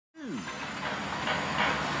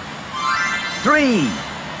3,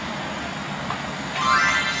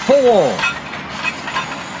 4,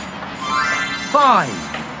 5,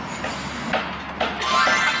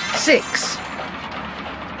 6,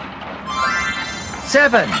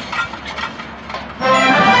 7.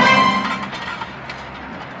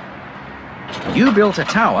 You built a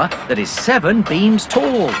tower that is 7 beams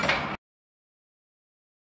tall.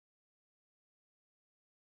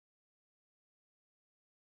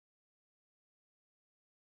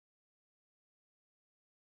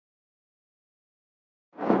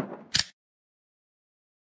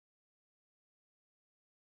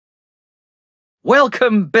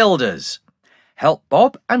 Welcome, builders! Help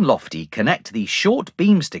Bob and Lofty connect these short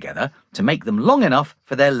beams together to make them long enough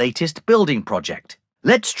for their latest building project.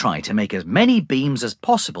 Let's try to make as many beams as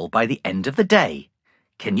possible by the end of the day.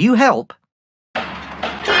 Can you help?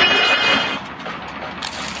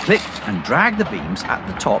 Click and drag the beams at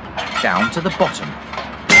the top down to the bottom.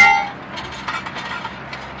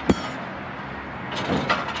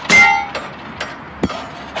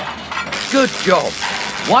 Good job!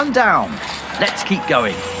 1 down. Let's keep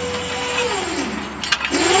going.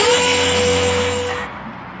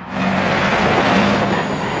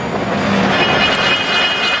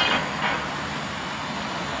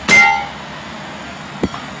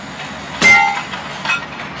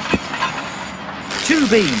 Two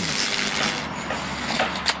beams.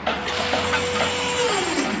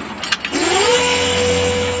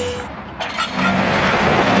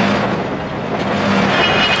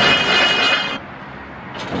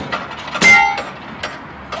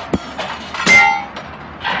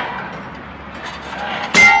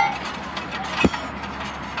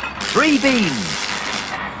 Three beams.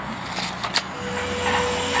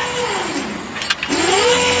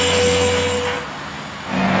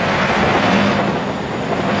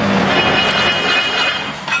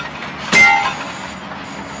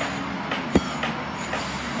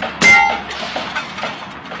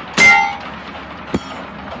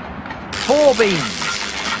 Four beams.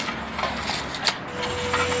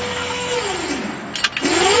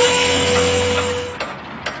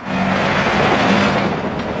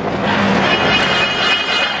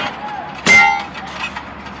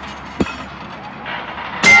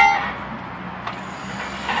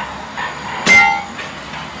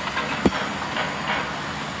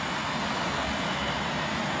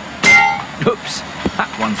 Oops, that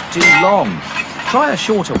one's too long. Try a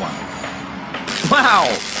shorter one. Wow,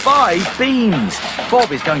 5 beams!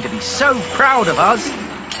 Bob is going to be so proud of us.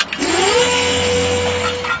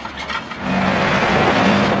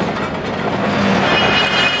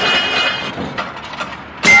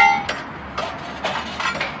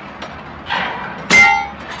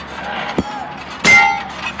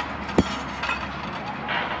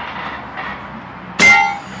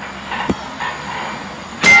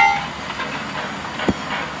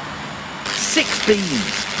 Six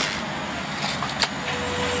beams.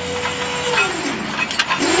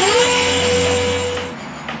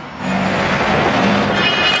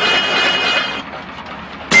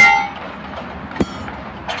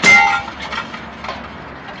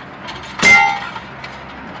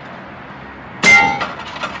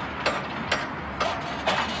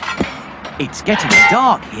 It's getting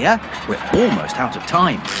dark here. We're almost out of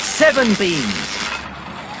time. 7 beams.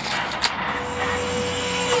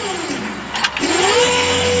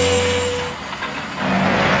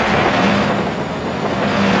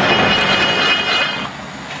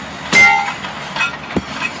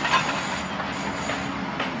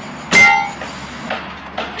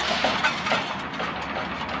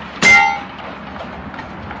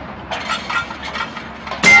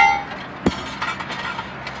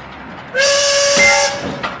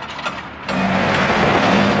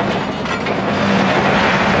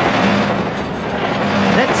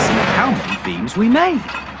 Beams we made.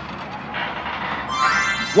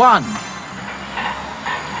 1,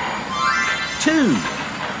 2,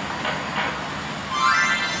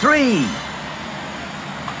 3,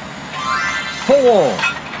 4,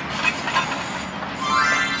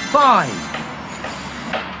 5,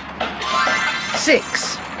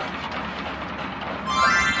 6,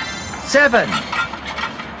 7.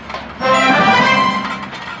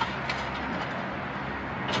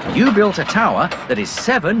 You built a tower that is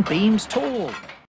 7 beams tall.